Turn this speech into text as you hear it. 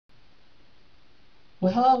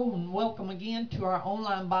Well, hello and welcome again to our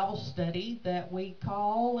online Bible study that we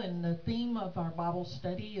call, and the theme of our Bible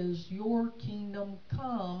study is Your Kingdom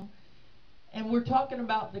Come. And we're talking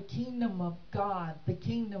about the kingdom of God, the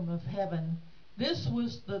kingdom of heaven. This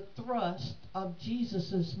was the thrust of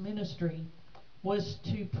Jesus' ministry, was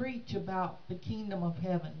to preach about the kingdom of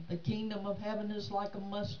heaven. The kingdom of heaven is like a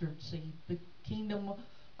mustard seed. The kingdom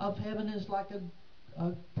of heaven is like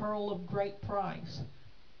a pearl of great price.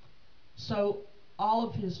 So all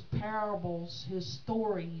of his parables, his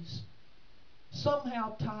stories,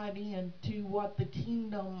 somehow tied in to what the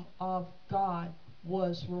kingdom of God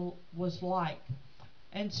was like.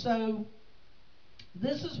 And so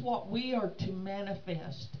this is what we are to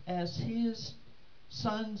manifest as his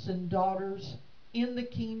sons and daughters in the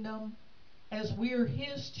kingdom. As we're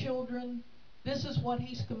his children, this is what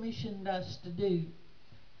he's commissioned us to do.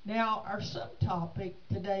 Now, our subtopic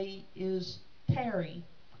today is Tarry.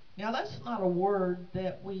 Now, that's not a word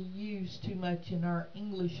that we use too much in our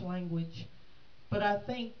English language, but I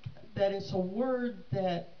think that it's a word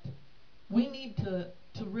that we need to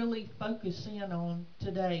really focus in on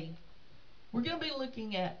today. We're going to be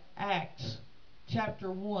looking at Acts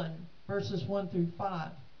chapter 1, verses 1 through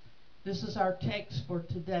 5. This is our text for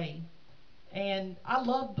today. And I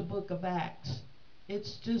love the book of Acts.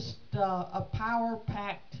 It's just a power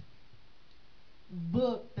packed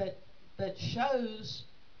book that shows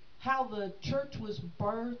how the church was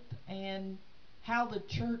birthed and how the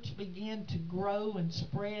church began to grow and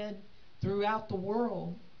spread throughout the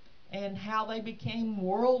world and how they became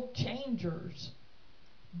world changers.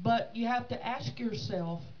 But you have to ask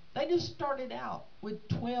yourself, they just started out with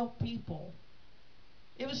 12 people.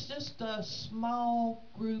 It was just a small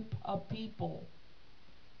group of people.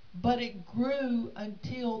 But it grew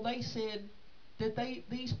until they said that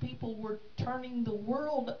these people were turning the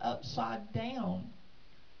world upside down.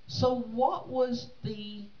 So, what was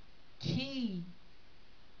the key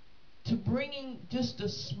to bringing just a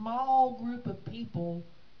small group of people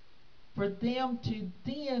for them to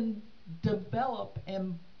then develop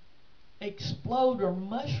and explode or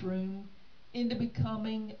mushroom into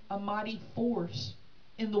becoming a mighty force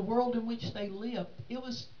in the world in which they lived? It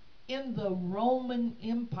was in the Roman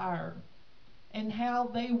Empire, and how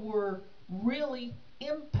they were really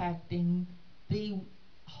impacting the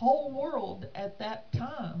whole world at that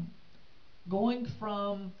time, going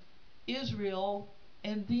from Israel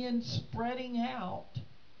and then spreading out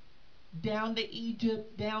down to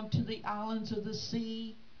Egypt, down to the islands of the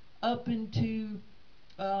sea, up into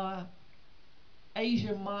uh,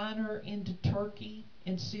 Asia Minor, into Turkey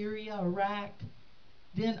and Syria, Iraq,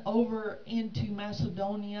 then over into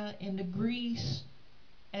Macedonia, into Greece,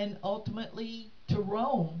 and ultimately to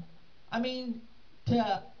Rome. I mean,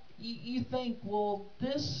 you think, well,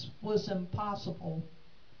 this was impossible,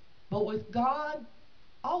 but with God,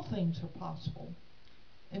 all things are possible.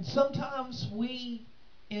 And sometimes we,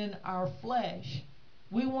 in our flesh,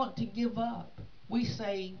 we want to give up. We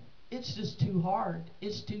say, it's just too hard,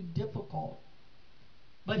 it's too difficult.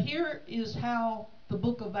 But here is how the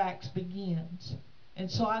book of Acts begins. And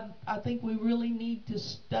so I think we really need to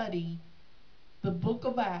study the book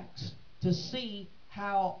of Acts to see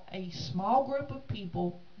how a small group of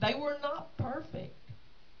people, they were not perfect,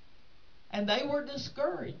 and they were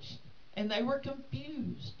discouraged, and they were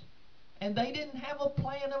confused, and they didn't have a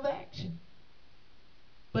plan of action.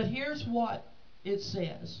 But here's what it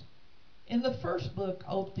says. In the first book,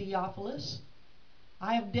 O Theophilus,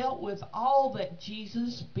 I have dealt with all that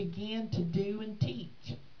Jesus began to do and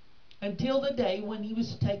teach until the day when he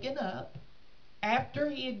was taken up, after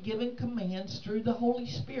he had given commands through the Holy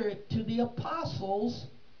Spirit to the apostles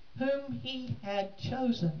whom he had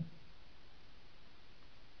chosen.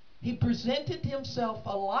 He presented himself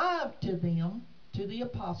alive to them, to the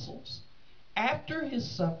apostles, after his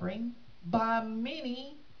suffering by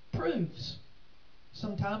many proofs.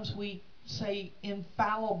 Sometimes we say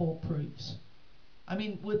infallible proofs. I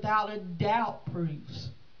mean, without a doubt, proofs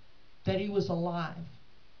that he was alive.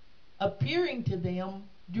 Appearing to them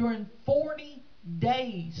during 40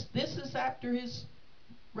 days. This is after his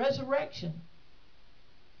resurrection.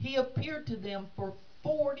 He appeared to them for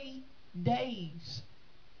 40 days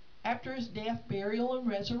after his death, burial, and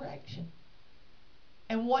resurrection.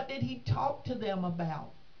 And what did he talk to them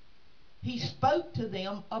about? He spoke to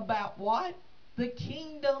them about what? The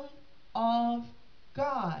kingdom of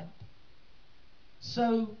God.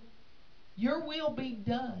 So, your will be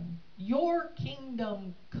done. Your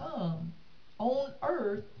kingdom come on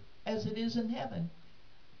earth as it is in heaven.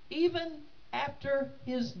 Even after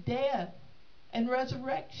his death and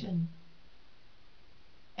resurrection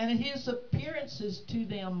and his appearances to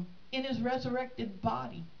them in his resurrected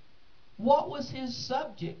body. What was his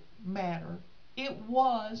subject matter? It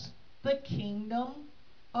was the kingdom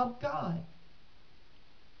of God.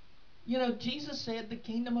 You know, Jesus said the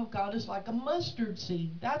kingdom of God is like a mustard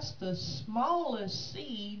seed. That's the smallest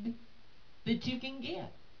seed that you can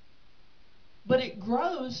get. But it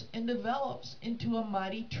grows and develops into a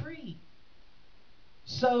mighty tree.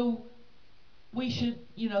 So we should,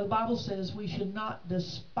 the Bible says we should not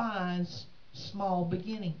despise small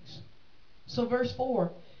beginnings. So verse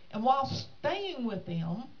 4, and while staying with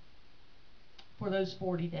them for those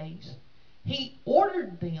 40 days, he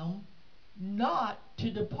ordered them not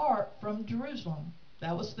to depart from Jerusalem.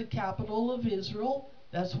 That was the capital of Israel.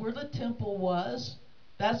 That's where the temple was.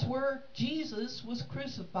 That's where Jesus was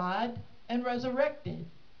crucified and resurrected.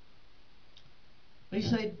 He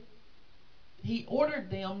said he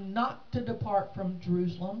ordered them not to depart from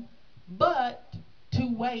Jerusalem, but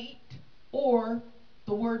to wait, or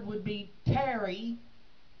the word would be tarry,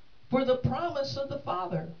 for the promise of the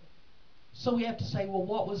Father. So we have to say, well,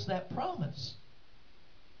 what was that promise?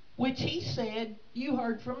 Which he said, you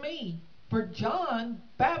heard from me. For John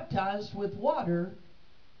baptized with water,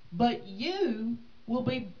 but you will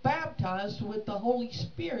be baptized with the Holy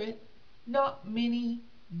Spirit not many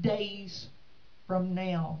days from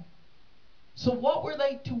now. So what were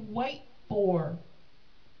they to wait for?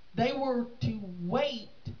 They were to wait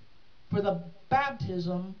for the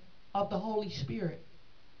baptism of the Holy Spirit.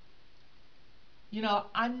 You know,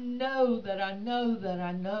 I know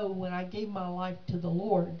when I gave my life to the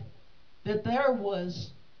Lord that there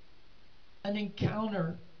was an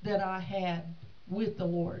encounter that I had with the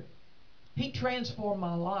Lord. He transformed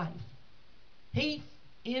my life. He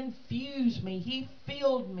infused me. He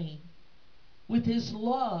filled me with His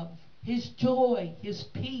love, His joy, His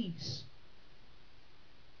peace.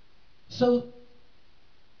 So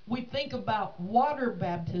we think about water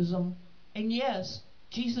baptism, and yes,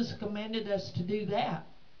 Jesus commanded us to do that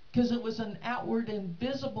because it was an outward and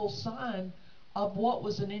visible sign of what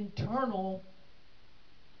was an internal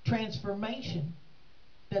transformation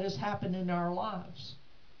that has happened in our lives.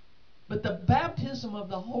 But the baptism of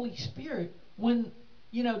the Holy Spirit, when,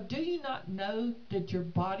 do you not know that your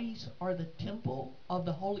bodies are the temple of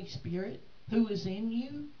the Holy Spirit who is in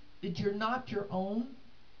you, that you're not your own?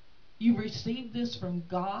 You received this from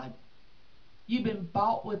God. You've been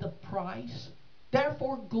bought with a price.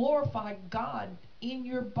 Therefore, glorify God in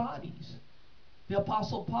your bodies. The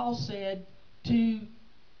Apostle Paul said to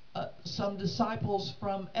some disciples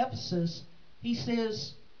from Ephesus, he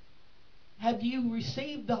says, have you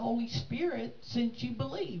received the Holy Spirit since you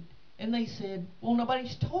believed? And they said, well,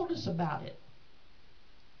 nobody's told us about it.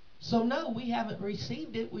 So no, we haven't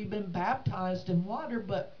received it. We've been baptized in water,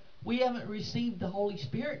 but we haven't received the Holy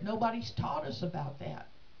Spirit. Nobody's taught us about that.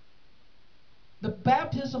 The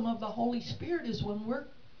baptism of the Holy Spirit is when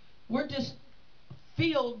we're just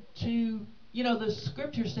filled to, the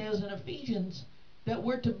scripture says in Ephesians that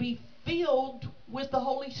we're to be filled with the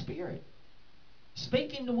Holy Spirit,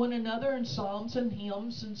 speaking to one another in psalms and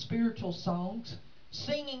hymns and spiritual songs,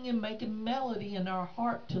 singing and making melody in our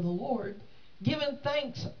heart to the Lord, giving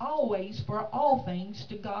thanks always for all things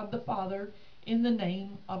to God the Father in the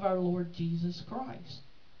name of our Lord Jesus Christ.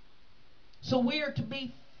 So we are to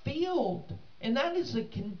be filled, and that is a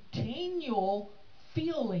continual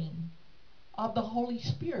feeling of the Holy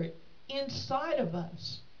Spirit inside of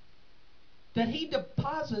us, that He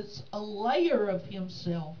deposits a layer of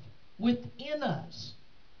Himself within us.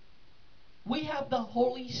 We have the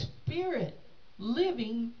Holy Spirit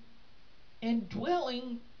living and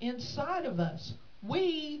dwelling inside of us.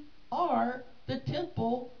 We are the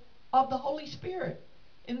temple of the Holy Spirit.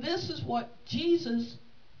 And this is what Jesus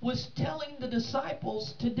was telling the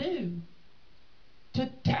disciples to do, to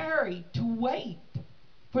tarry, to wait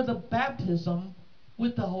for the baptism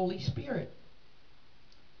with the Holy Spirit.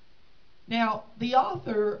 Now, the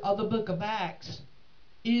author of the book of Acts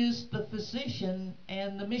is the physician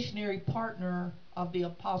and the missionary partner of the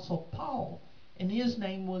Apostle Paul, and his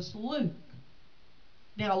name was Luke.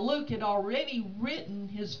 Now, Luke had already written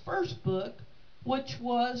his first book, which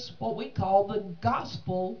was what we call the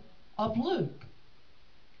Gospel of Luke.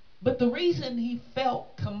 But the reason he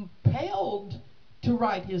felt compelled to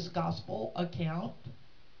write his gospel account,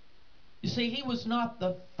 you see, he was not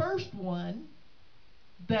the first one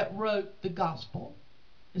that wrote the gospel.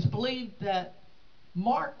 It's believed that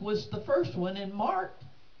Mark was the first one, and Mark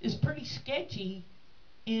is pretty sketchy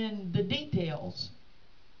in the details.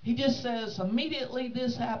 He just says immediately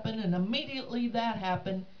this happened and immediately that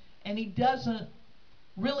happened, and he doesn't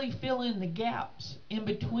really fill in the gaps in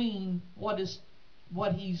between what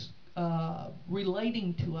he's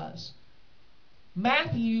relating to us.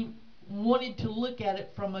 Matthew wanted to look at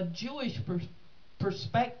it from a Jewish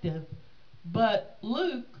perspective, but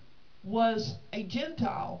Luke was a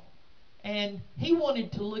Gentile, and he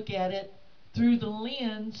wanted to look at it through the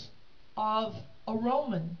lens of a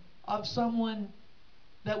Roman, of someone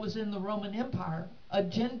that was in the Roman Empire, a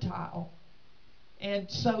Gentile. And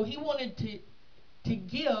so he wanted to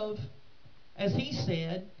give, as he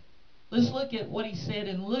said, let's look at what he said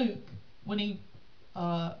in Luke when he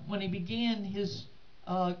began his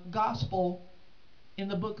gospel in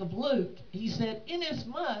the book of Luke. He said,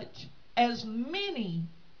 inasmuch as many,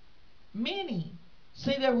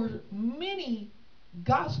 see, there were many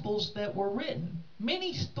gospels that were written,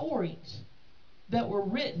 many stories that were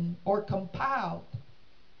written or compiled.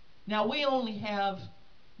 Now we only have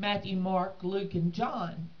Matthew, Mark, Luke, and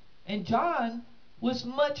John. And John was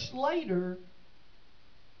much later,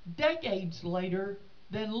 decades later,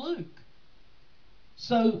 than Luke.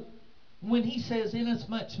 So when he says,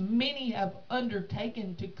 inasmuch many have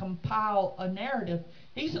undertaken to compile a narrative,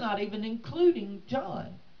 he's not even including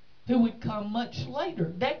John, who would come much later,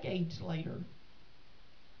 decades later.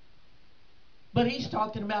 But he's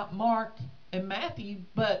talking about Mark and Matthew,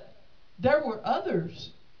 but there were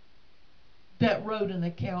others that wrote an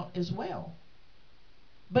account as well.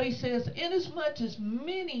 But he says, inasmuch as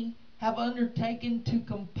many have undertaken to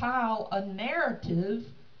compile a narrative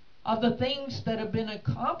of the things that have been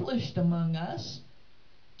accomplished among us,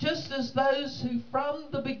 just as those who from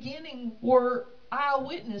the beginning were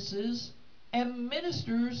eyewitnesses and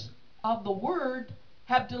ministers of the word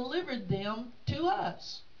have delivered them to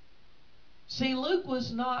us. See, Luke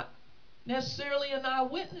was not necessarily an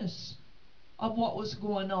eyewitness of what was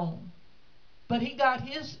going on, but he got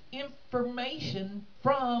his information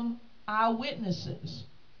from eyewitnesses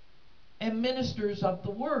and ministers of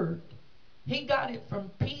the word. He got it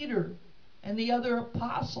from Peter and the other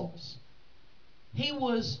apostles. He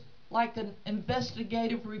was like an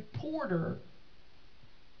investigative reporter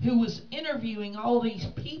who was interviewing all these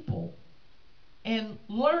people and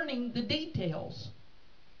learning the details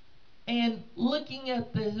and looking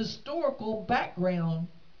at the historical background,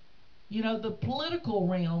 the political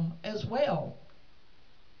realm as well.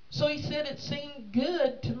 So he said, it seemed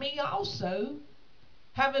good to me also,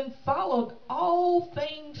 having followed all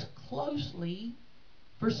things closely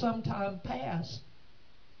for some time past.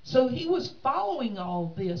 So he was following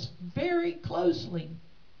all this very closely.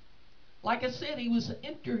 Like I said, he was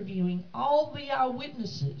interviewing all the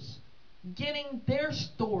eyewitnesses, getting their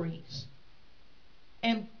stories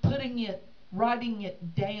and writing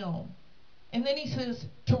it down. And then he says,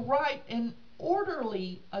 to write an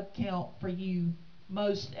orderly account for you,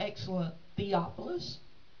 most excellent Theophilus.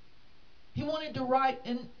 He wanted to write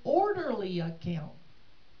an orderly account.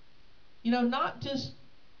 Not just,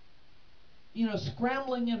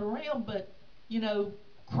 scrambling it around, but,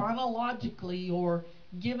 chronologically, or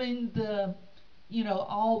giving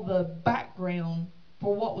all the background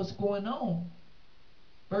for what was going on.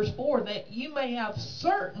 Verse 4, that you may have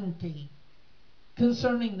certainty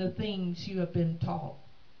concerning the things you have been taught.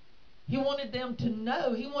 He wanted them to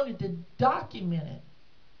know. He wanted to document it.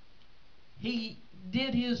 He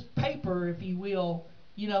did his paper, if you will.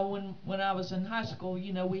 When I was in high school,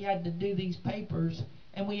 we had to do these papers,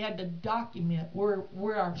 and we had to document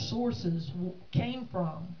where our sources came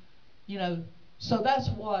from. So that's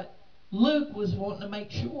what Luke was wanting to make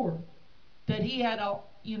sure, that he had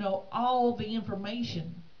all the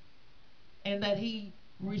information, and that he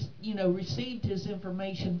received his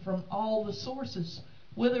information from all the sources,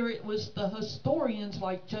 whether it was the historians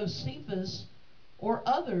like Josephus or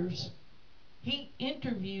others. He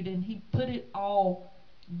interviewed and he put it all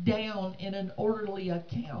down in an orderly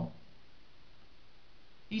account.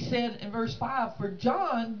 He said in verse 5, for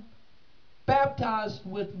John baptized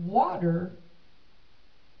with water,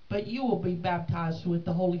 but you will be baptized with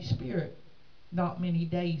the Holy Spirit not many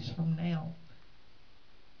days from now.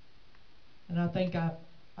 And I think I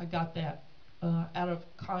got that out of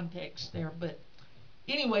context there. But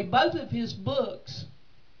anyway, both of his books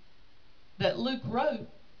that Luke wrote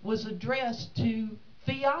was addressed to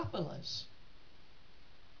Theophilus.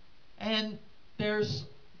 And there's,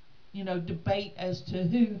 debate as to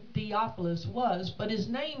who Theophilus was, but his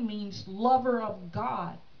name means lover of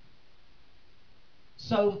God.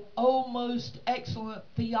 So, O most excellent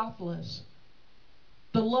Theophilus,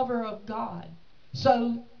 the lover of God.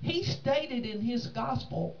 So, he stated in his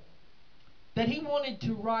gospel that he wanted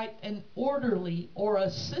to write an orderly or a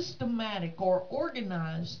systematic or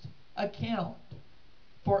organized account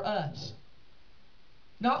for us.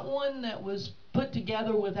 Not one that was put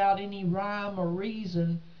together without any rhyme or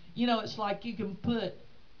reason. It's like you can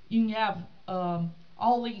have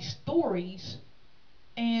all these stories,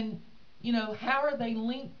 and how are they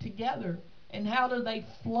linked together and how do they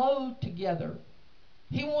flow together?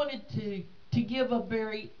 He wanted to give a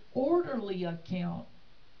very orderly account,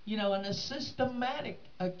 and a systematic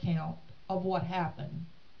account of what happened.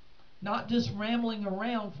 Not just rambling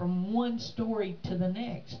around from one story to the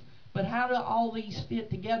next, but how do all these fit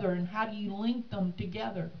together and how do you link them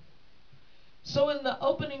together? So in the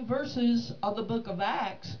opening verses of the book of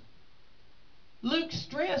Acts, Luke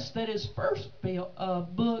stressed that his first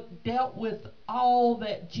book dealt with all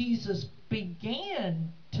that Jesus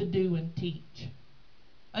began to do and teach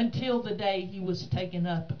until the day he was taken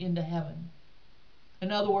up into heaven.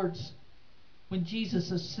 In other words, when Jesus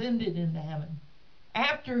ascended into heaven,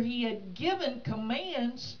 after he had given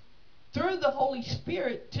commands through the Holy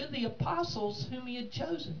Spirit to the apostles whom he had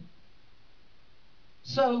chosen.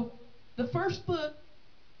 So the first book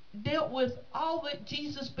dealt with all that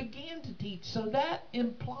Jesus began to teach. So that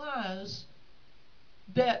implies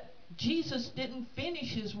that Jesus didn't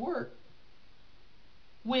finish his work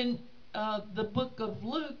when the book of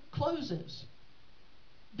Luke closes.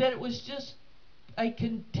 That it was just a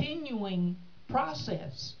continuing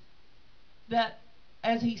process. That,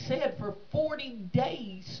 as he said, for 40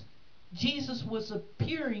 days, Jesus was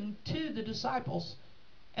appearing to the disciples.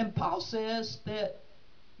 And Paul says that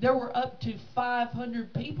there were up to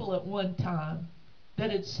 500 people at one time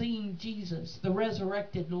that had seen Jesus, the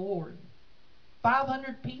resurrected Lord.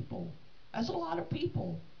 500 people. That's a lot of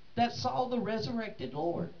people that saw the resurrected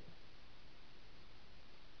Lord.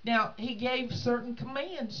 Now, he gave certain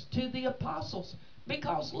commands to the apostles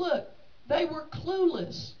because, look, they were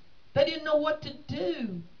clueless. They didn't know what to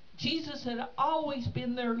do. Jesus had always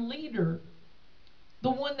been their leader, the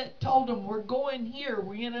one that told them, we're going here,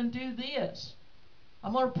 we're going to do this.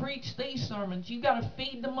 I'm going to preach these sermons. You've got to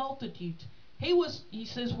feed the multitudes. He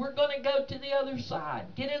says, we're going to go to the other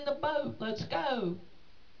side. Get in the boat. Let's go.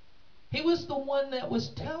 He was the one that was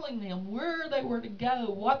telling them where they were to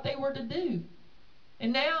go, what they were to do.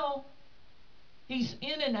 And now he's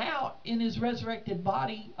in and out in his resurrected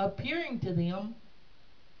body, appearing to them.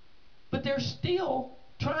 But they're still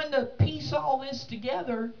trying to piece all this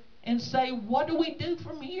together and say, what do we do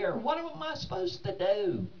from here? What am I supposed to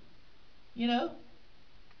do?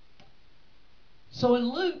 So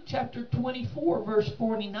in Luke chapter 24, verse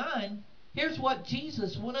 49, here's what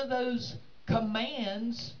Jesus, one of those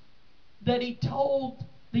commands that he told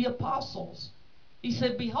the apostles. He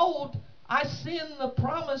said, behold, I send the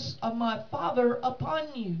promise of my Father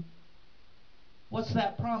upon you. What's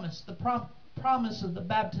that promise? The promise of the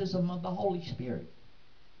baptism of the Holy Spirit.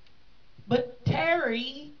 But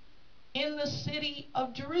tarry in the city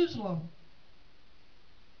of Jerusalem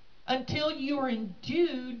until you are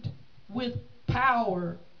endued with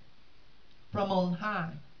power from on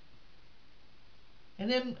high. And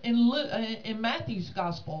then in Matthew's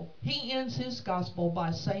gospel, he ends his gospel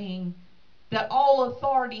by saying that all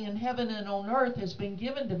authority in heaven and on earth has been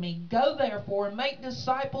given to me. Go therefore and make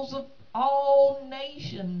disciples of all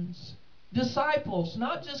nations. Disciples,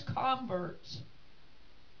 not just converts.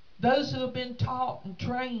 Those who have been taught and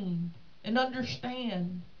trained and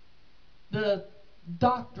understand the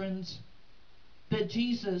doctrines that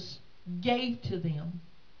Jesus gave to them.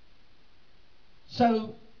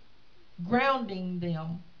 So, grounding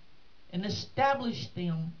them and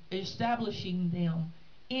establishing them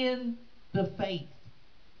in the faith.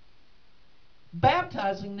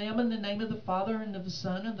 Baptizing them in the name of the Father and of the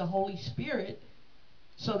Son and the Holy Spirit.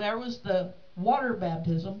 So there was the water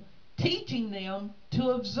baptism. Teaching them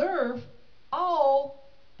to observe all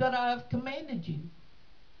that I have commanded you.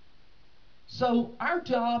 So our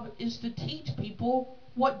job is to teach people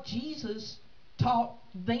what Jesus taught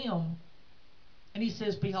them. And he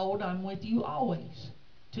says, behold, I'm with you always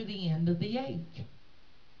to the end of the age.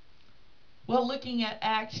 Well, looking at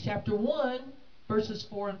Acts chapter 1, verses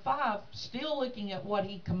 4 and 5, still looking at what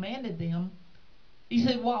he commanded them, he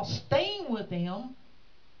said, while staying with them,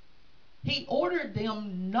 he ordered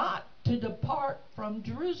them not to depart from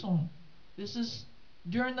Jerusalem. This is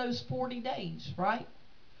during those 40 days, right?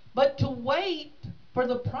 But to wait for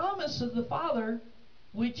the promise of the Father,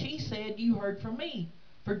 which he said, you heard from me.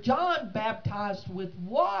 For John baptized with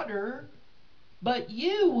water, but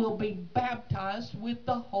you will be baptized with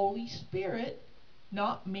the Holy Spirit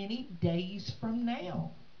not many days from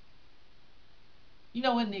now.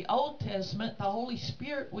 In the Old Testament, the Holy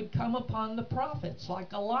Spirit would come upon the prophets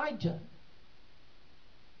like Elijah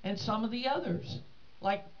and some of the others,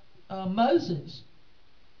 like Moses.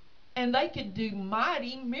 And they could do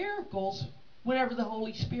mighty miracles whenever the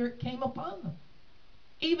Holy Spirit came upon them.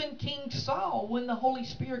 Even King Saul, when the Holy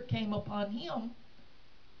Spirit came upon him,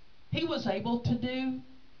 he was able to do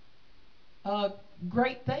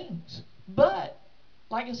great things. But,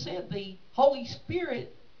 like I said, the Holy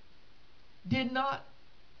Spirit did not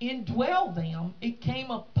indwell them. It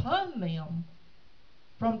came upon them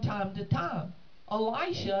from time to time.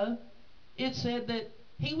 Elisha, it said that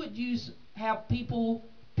he would have people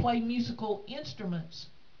play musical instruments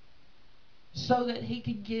so that he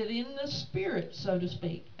could get in the spirit, so to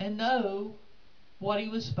speak, and know what he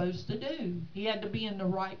was supposed to do. He had to be in the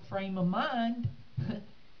right frame of mind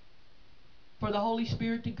for the Holy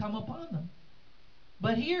Spirit to come upon them.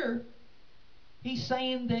 But here, he's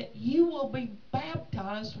saying that you will be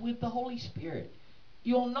baptized with the Holy Spirit.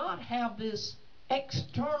 You'll not have this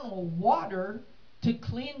external water to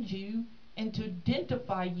cleanse you and to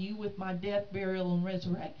identify you with my death, burial, and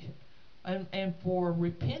resurrection and for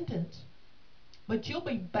repentance. But you'll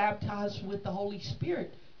be baptized with the Holy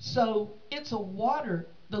Spirit. So it's a water,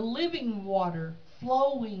 the living water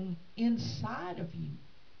flowing inside of you.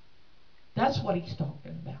 That's what he's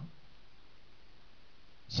talking about.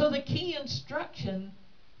 So the key instruction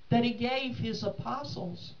that he gave his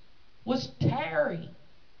apostles was tarry,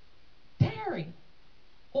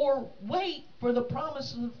 or wait for the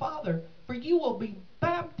promise of the Father, for you will be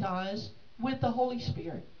baptized with the Holy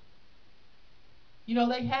Spirit. You know,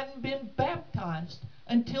 they hadn't been baptized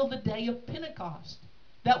until the day of Pentecost.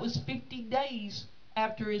 That was 50 days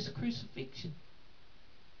after his crucifixion.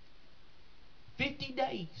 50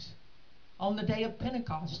 days on the day of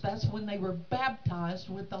Pentecost. That's when they were baptized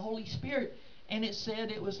with the Holy Spirit. And it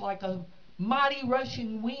said it was like a mighty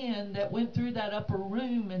rushing wind that went through that upper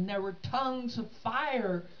room, and there were tongues of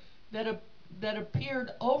fire that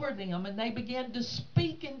appeared over them, and they began to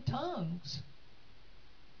speak in tongues.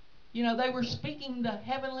 You know, they were speaking the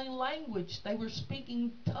heavenly language. They were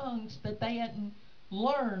speaking tongues that they hadn't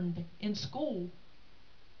learned in school.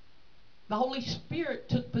 The Holy Spirit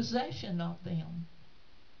took possession of them.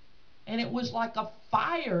 And it was like a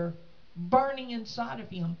fire burning inside of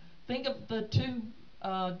him. Think of the two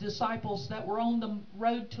disciples that were on the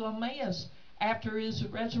road to Emmaus after his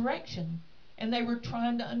resurrection. And they were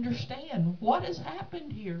trying to understand what has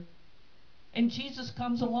happened here. And Jesus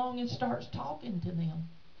comes along and starts talking to them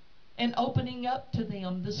and opening up to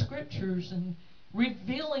them the scriptures and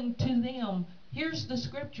revealing to them, here's the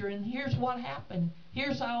scripture and here's what happened.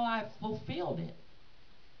 Here's how I fulfilled it.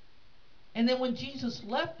 And then when Jesus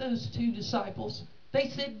left those two disciples, they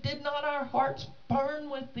said, did not our hearts burn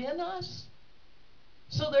within us?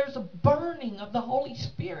 So there's a burning of the Holy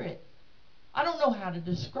Spirit. I don't know how to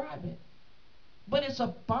describe it, but it's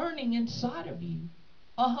a burning inside of you,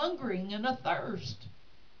 a hungering and a thirst.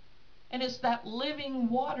 And it's that living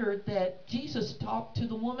water that Jesus talked to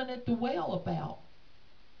the woman at the well about.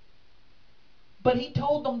 But he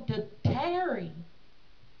told them to tarry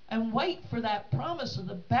and wait for that promise of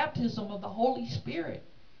the baptism of the Holy Spirit.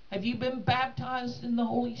 Have you been baptized in the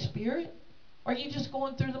Holy Spirit? Or are you just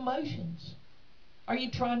going through the motions? Are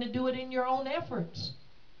you trying to do it in your own efforts?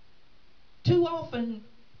 Too often,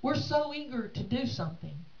 we're so eager to do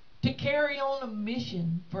something, to carry on a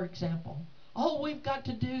mission, for example. Oh, we've got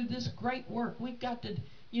to do this great work. We've got to,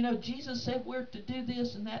 Jesus said we're to do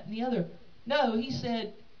this and that and the other. No, he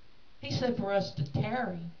said for us to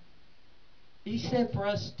tarry. He said for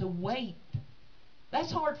us to wait.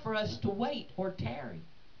 That's hard for us to wait or tarry.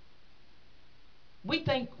 We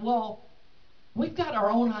think, well, we've got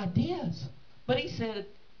our own ideas. But he said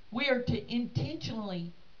we are to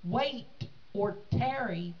intentionally wait or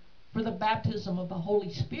tarry for the baptism of the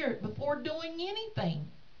Holy Spirit before doing anything.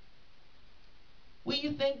 Well,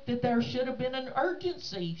 you think that there should have been an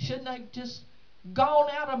urgency? Shouldn't they have just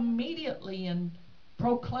gone out immediately and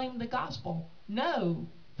proclaimed the gospel? No.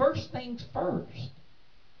 First things first.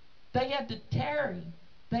 They had to tarry.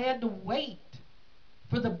 They had to wait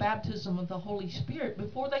for the baptism of the Holy Spirit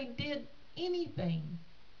before they did anything.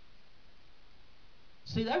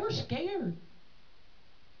 See, they were scared.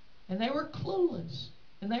 And they were clueless.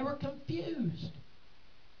 And they were confused.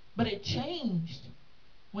 But it changed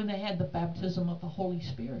when they had the baptism of the Holy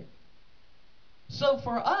Spirit. So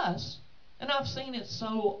for us, and I've seen it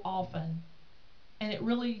so often, and it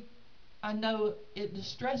really, I know it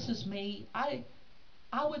distresses me. I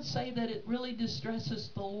would say that it really distresses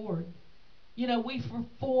the Lord. We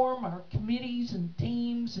form our committees and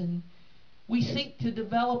teams, and we seek to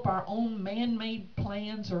develop our own man-made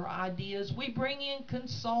plans or ideas. We bring in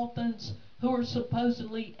consultants who are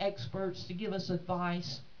supposedly experts to give us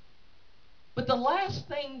advice. But the last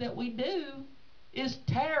thing that we do is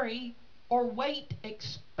tarry or wait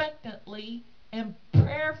expectantly and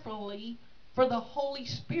prayerfully for the Holy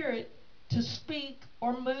Spirit to speak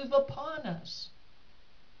or move upon us.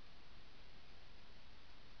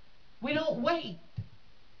 We don't wait.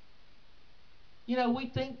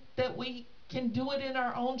 We think that we can do it in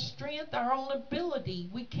our own strength, our own ability.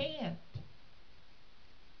 We can't.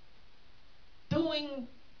 Doing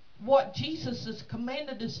what Jesus has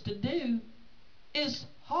commanded us to do is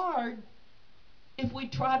hard if we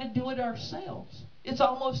try to do it ourselves. It's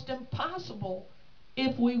almost impossible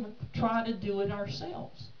if we try to do it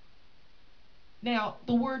ourselves. Now,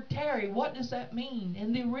 the word tarry, what does that mean?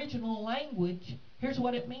 In the original language, here's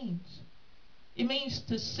what it means. It means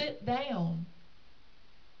to sit down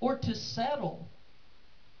or to settle,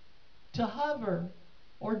 to hover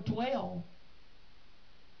or dwell.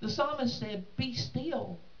 The psalmist said, "Be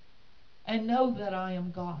still and know that I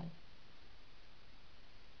am God."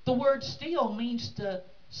 The word still means to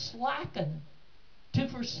slacken, to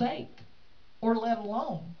forsake, or let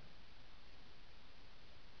alone.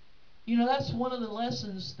 That's one of the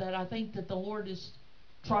lessons that I think that the Lord has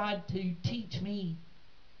tried to teach me,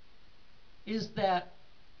 is that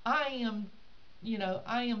I am,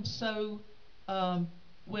 I am so, um,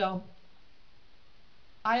 well,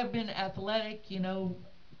 I have been athletic,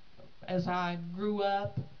 as I grew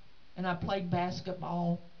up, and I played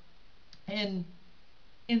basketball. And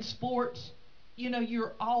in sports,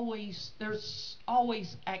 there's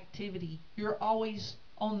always activity. You're always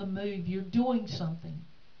on the move. You're doing something.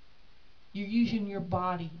 You're using your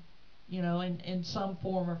body, in some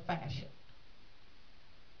form or fashion.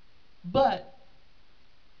 But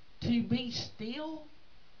to be still,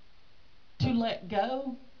 to let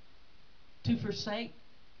go, to forsake,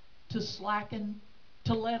 to slacken,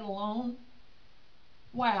 to let alone,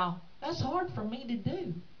 wow, that's hard for me to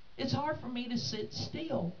do. It's hard for me to sit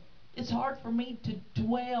still. It's hard for me to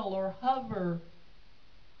dwell or hover,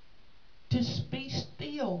 to be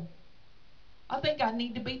still. I think I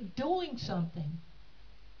need to be doing something.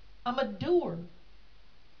 I'm a doer.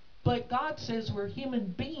 But God says we're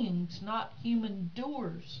human beings, not human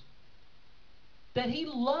doers. That He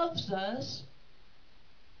loves us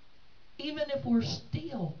even if we're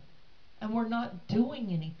still and we're not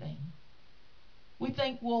doing anything. We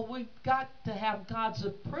think, well, we've got to have God's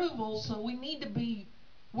approval, so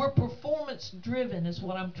we're performance driven, is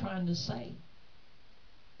what I'm trying to say.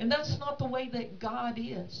 And that's not the way that God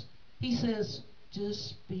is. He says,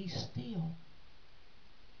 just be still.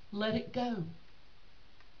 Let it go.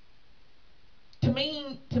 To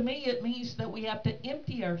me, it means that we have to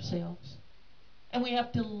empty ourselves. And we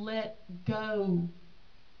have to let go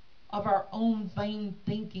of our own vain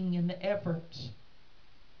thinking and efforts.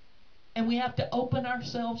 And we have to open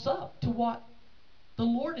ourselves up to what the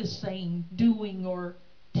Lord is saying, doing, or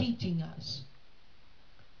teaching us.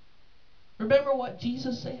 Remember what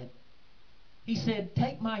Jesus said? He said,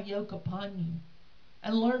 "Take my yoke upon you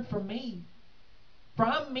and learn from me. For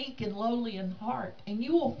I'm meek and lowly in heart, and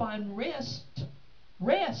you will find rest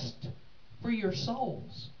for your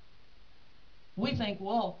souls." We think,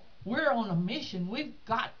 well, we're on a mission. We've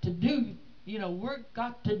got to do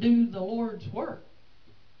the Lord's work.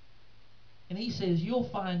 And He says, you'll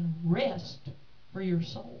find rest for your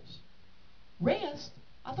souls. Rest?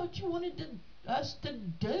 I thought you wanted us to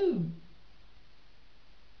do.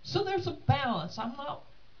 So there's a balance. I'm not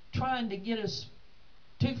trying to get us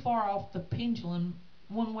too far off the pendulum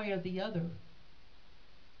one way or the other.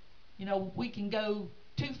 We can go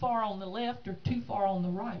too far on the left or too far on the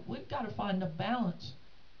right. We've got to find a balance.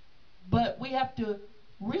 But we have to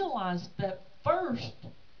realize that first,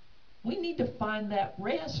 we need to find that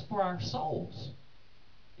rest for our souls.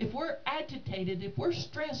 If we're agitated, if we're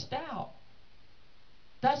stressed out,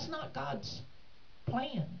 that's not God's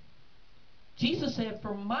plan. Jesus said,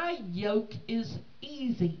 "For my yoke is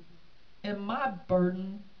easy and my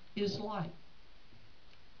burden is light."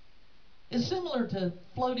 It's similar to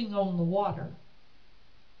floating on the water.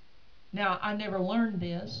 Now, I never learned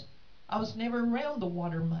this. I was never around the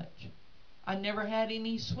water much. I never had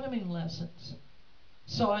any swimming lessons.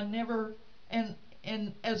 So I never, and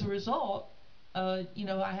as a result, I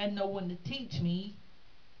had no one to teach me.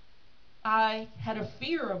 I had a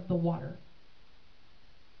fear of the water.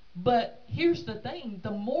 But here's the thing,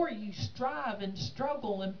 the more you strive and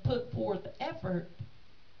struggle and put forth effort,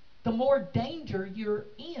 the more danger you're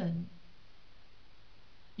in.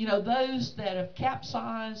 Those that have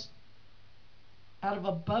capsized out of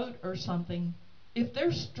a boat or something, if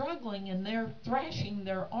they're struggling and they're thrashing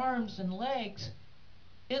their arms and legs,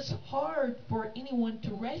 it's hard for anyone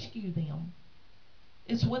to rescue them.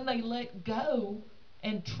 It's when they let go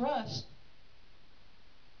and trust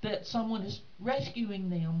that someone is rescuing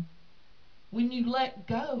them. When you let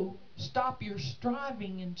go, stop your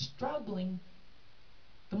striving and struggling,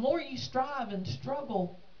 the more you strive and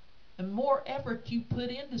struggle and more effort you put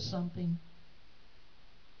into something,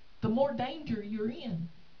 the more danger you're in.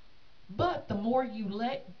 But the more you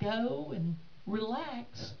let go and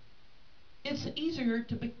relax, it's easier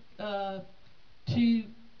to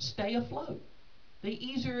stay afloat. The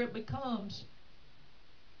easier it becomes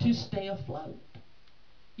to stay afloat.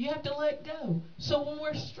 You have to let go. So when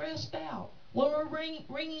we're stressed out, when we're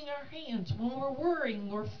wringing our hands, when we're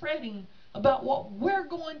worrying or fretting about what we're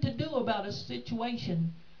going to do about a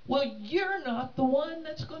situation, well, you're not the one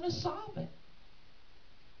that's going to solve it.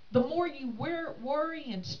 The more you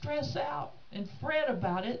worry and stress out and fret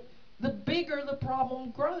about it, the bigger the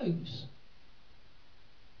problem grows.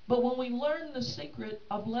 But when we learn the secret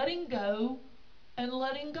of letting go and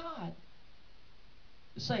letting God,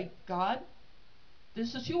 say, God,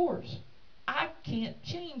 this is yours. I can't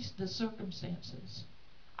change the circumstances.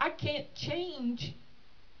 I can't change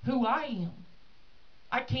who I am.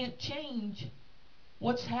 I can't change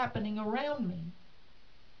what's happening around me.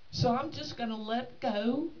 So I'm just going to let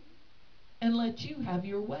go and let you have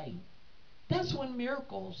your way. That's when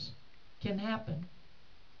miracles can happen.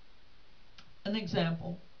 An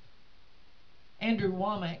example. Andrew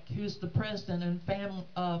Womack, who's the president and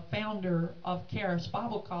founder of Charis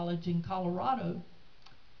Bible College in Colorado,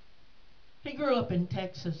 he grew up in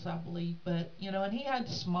Texas, I believe, but, and he had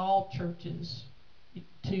small churches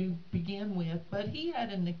to begin with, but he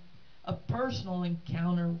had a personal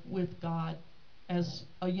encounter with God as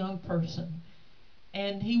a young person.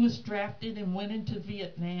 And he was drafted and went into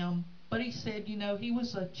Vietnam. But he said, he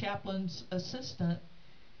was a chaplain's assistant,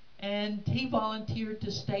 and he volunteered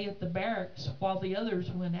to stay at the barracks while the others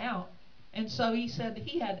went out. And so he said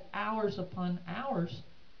he had hours upon hours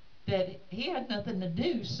that he had nothing to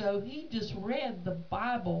do, so he just read the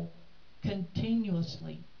Bible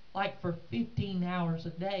continuously, like for 15 hours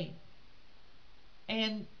a day.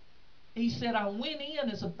 And he said, I went in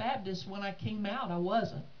as a Baptist. When I came out, I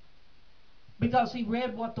wasn't. Because he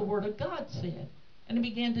read what the Word of God said. And he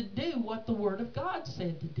began to do what the Word of God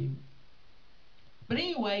said to do. But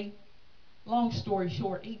anyway, long story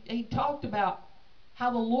short, he talked about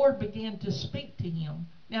how the Lord began to speak to him.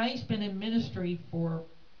 Now, he's been in ministry for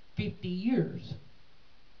 50 years.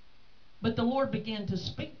 But the Lord began to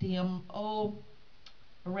speak to him,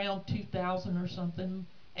 around 2000 or something.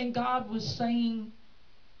 And God was saying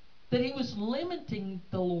that he was limiting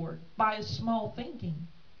the Lord by his small thinking.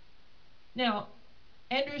 Now,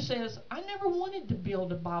 Andrew says, I never wanted to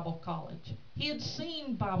build a Bible college. He had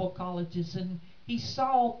seen Bible colleges, and he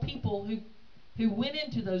saw people who went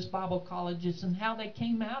into those Bible colleges and how they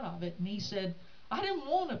came out of it. And he said, I didn't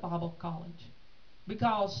want a Bible college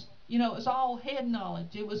because, it was all head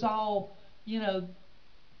knowledge. It was all, it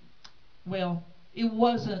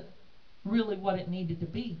wasn't really what it needed to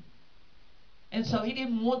be. And so he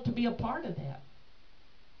didn't want to be a part of that.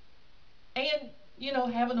 And,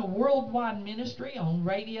 having a worldwide ministry on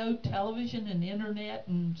radio, television, and internet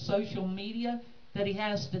and social media that he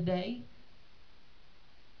has today.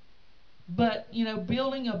 But,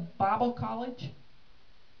 building a Bible college,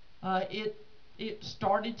 it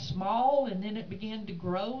started small, and then it began to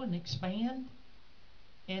grow and expand.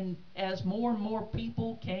 And as more and more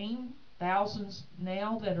people came, thousands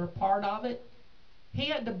now that are part of it, he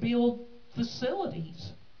had to build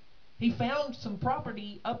facilities. He found some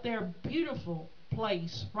property up there, beautiful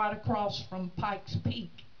place right across from Pikes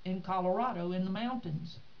Peak in Colorado in the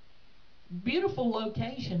mountains. Beautiful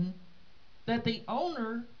location that the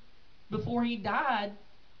owner, before he died,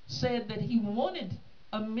 said that he wanted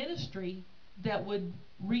a ministry that would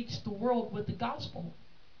reach the world with the gospel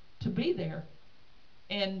to be there.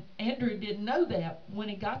 And Andrew didn't know that when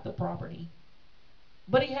he got the property.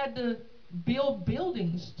 But he had to build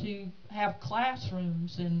buildings to have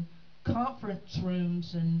classrooms and conference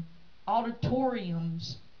rooms and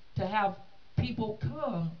auditoriums to have people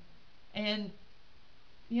come. And,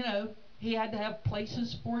 he had to have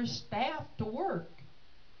places for his staff to work.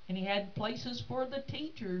 And he had places for the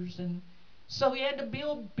teachers. And so he had to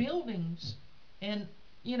build buildings and,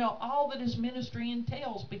 all that his ministry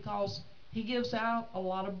entails, because he gives out a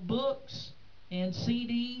lot of books and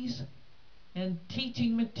CDs and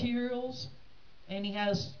teaching materials, and he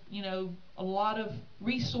has, a lot of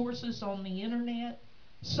resources on the internet.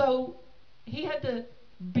 So he had to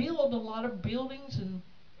build a lot of buildings,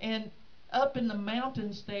 and up in the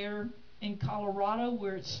mountains there in Colorado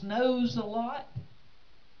where it snows a lot,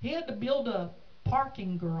 he had to build a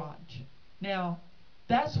parking garage. Now,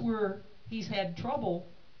 that's where he's had trouble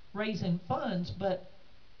raising funds, but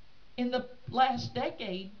in the last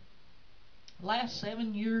decade, last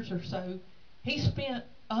 7 years or so, he spent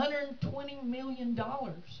 $120 million.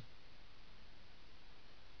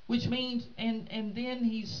 Which means, and then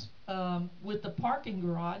he's, with the parking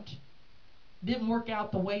garage, didn't work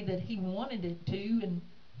out the way that he wanted it to, and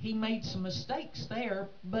he made some mistakes there,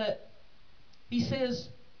 but he says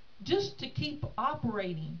just to keep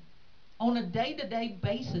operating on a day-to-day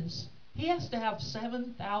basis, he has to have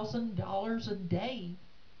 $7,000 a day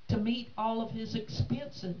to meet all of his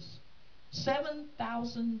expenses.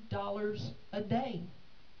 $7,000 a day.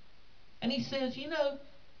 And he says,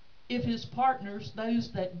 if his partners,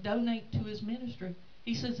 those that donate to his ministry,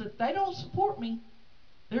 he says, if they don't support me,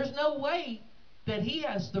 there's no way that he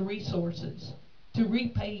has the resources to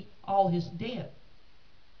repay all his debt.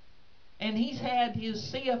 And he's had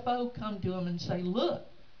his CFO come to him and say, look,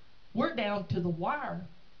 we're down to the wire.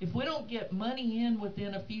 If we don't get money in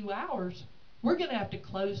within a few hours, we're going to have to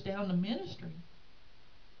close down the ministry.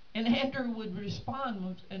 And Andrew would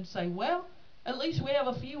respond and say, well, at least we have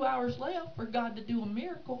a few hours left for God to do a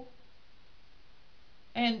miracle.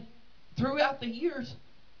 And throughout the years,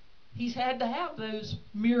 he's had to have those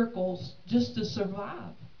miracles just to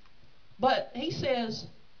survive. But he says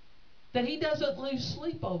that he doesn't lose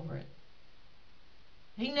sleep over it.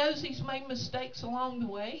 He knows he's made mistakes along the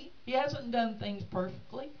way. He hasn't done things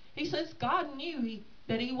perfectly. He says God knew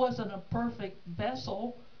that he wasn't a perfect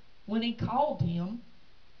vessel when he called him.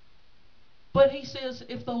 But he says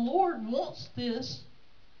if the Lord wants this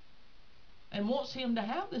and wants him to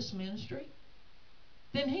have this ministry,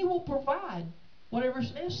 then he will provide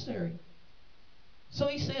whatever's necessary. So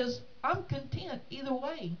he says, I'm content either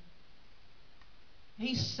way.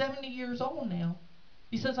 He's 70 years old now.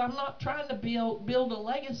 He says, I'm not trying to build a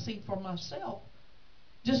legacy for myself,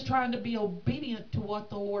 just trying to be obedient to what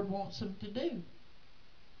the Lord wants him to do.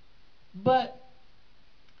 But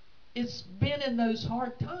it's been in those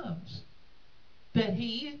hard times that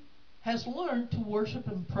he has learned to worship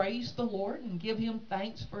and praise the Lord and give him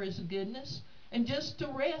thanks for his goodness and just to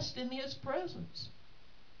rest in his presence.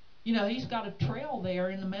 He's got a trail there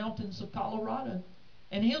in the mountains of Colorado,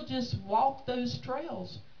 and he'll just walk those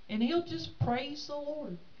trails, and he'll just praise the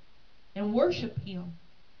Lord and worship him,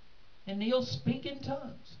 and he'll speak in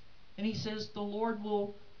tongues. And he says the Lord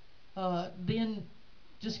will then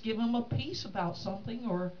just give him a peace about something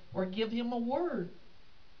or give him a word.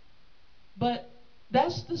 But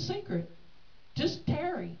that's the secret. Just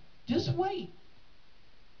tarry. Just wait.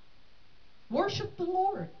 Worship the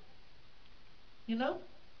Lord.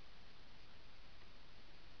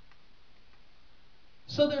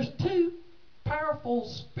 So there's two powerful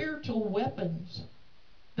spiritual weapons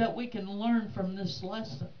that we can learn from this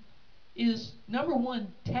lesson. Is number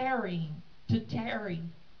one, tarrying, to tarry,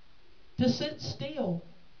 to sit still,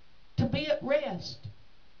 to be at rest,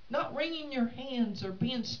 not wringing your hands or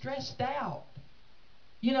being stressed out.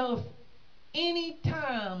 If any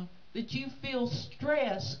time that you feel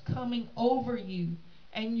stress coming over you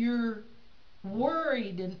and you're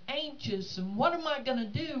worried and anxious and what am I going to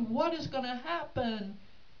do? What is going to happen?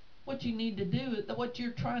 What you need to do, what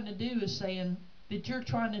you're trying to do is saying that you're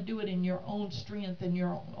trying to do it in your own strength and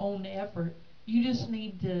your own effort. You just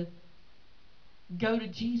need to go to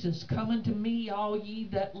Jesus. Come unto me, all ye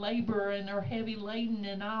that labor and are heavy laden,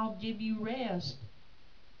 and I'll give you rest.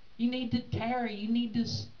 You need to tarry. You need to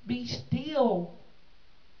be still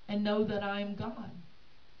and know that I am God.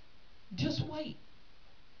 Just wait.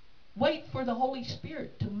 Wait for the Holy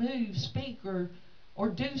Spirit to move, speak, or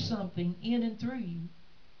do something in and through you.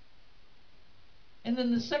 And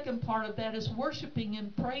then the second part of that is worshiping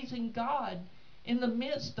and praising God in the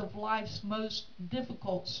midst of life's most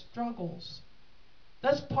difficult struggles.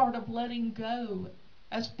 That's part of letting go.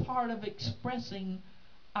 That's part of expressing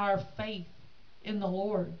our faith in the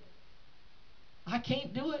Lord. I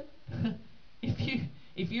can't do it.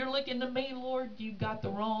 if you're looking to me, Lord, you've got the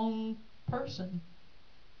wrong person.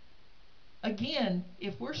 Again,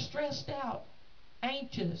 if we're stressed out,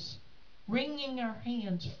 anxious, wringing our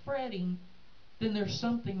hands, fretting, then there's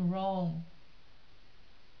something wrong.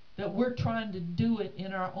 That we're trying to do it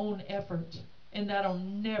in our own efforts, and that'll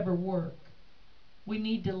never work. We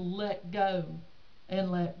need to let go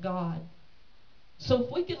and let God. So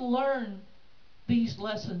if we can learn these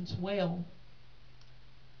lessons well,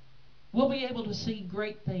 we'll be able to see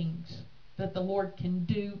great things that the Lord can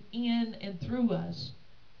do in and through us,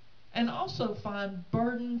 and also find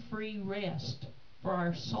burden-free rest for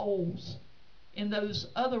our souls in those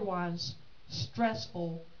otherwise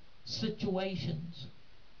stressful situations.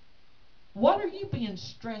 What are you being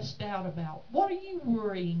stressed out about? What are you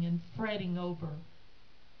worrying and fretting over?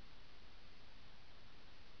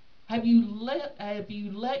 Have you let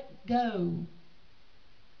go,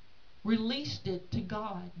 released it to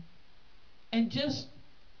God, and just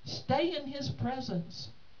stay in His presence,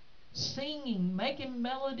 singing, making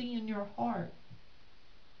melody in your heart,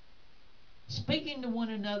 speaking to one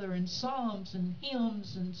another in psalms and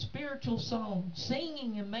hymns and spiritual songs,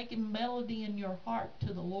 singing and making melody in your heart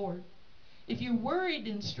to the Lord. If you're worried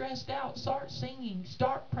and stressed out, start singing.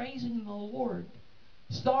 Start praising the Lord.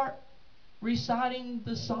 Start reciting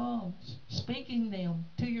the Psalms, speaking them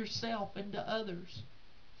to yourself and to others.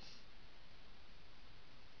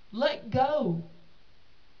 Let go.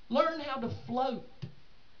 Learn how to float.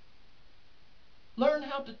 Learn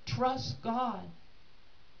how to trust God.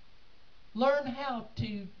 Learn how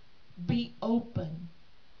to be open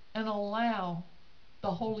and allow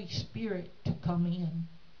the Holy Spirit to come in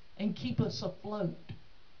and keep us afloat.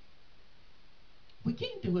 We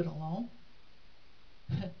can't do it alone.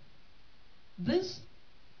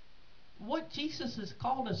 What Jesus has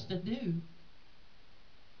called us to do,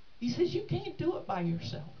 he says you can't do it by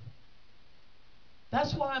yourself.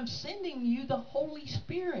 That's why I'm sending you the Holy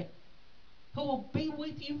Spirit, who will be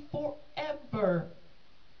with you forever.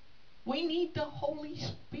 We need the Holy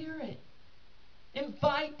Spirit.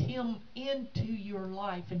 Invite him into your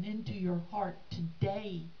life and into your heart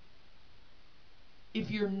today. If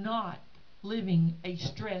you're not living a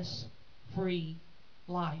stress-free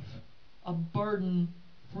life, a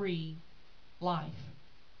burden-free life.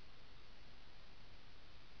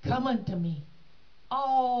 Come unto me,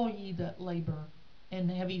 all ye that labor and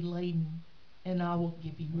heavy laden, and I will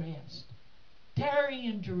give you rest. Tarry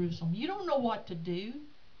in Jerusalem. You don't know what to do.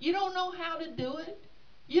 You don't know how to do it.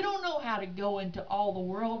 You don't know how to go into all the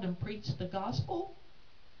world and preach the gospel,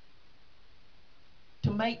 to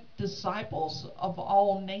make disciples of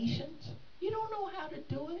all nations. You don't know how to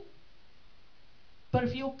do it. But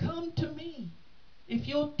if you'll come to me, if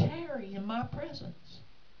you'll tarry in my presence,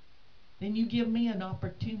 then you give me an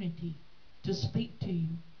opportunity to speak to you,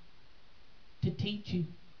 to teach you,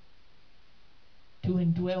 to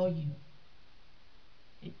indwell you,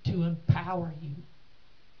 to empower you.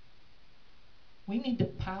 We need the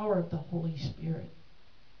power of the Holy Spirit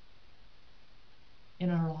in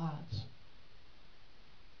our lives.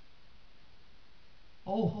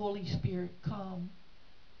 Oh, Holy Spirit, come.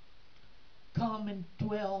 Come and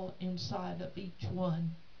dwell inside of each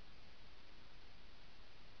one.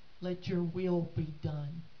 Let your will be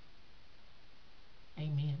done.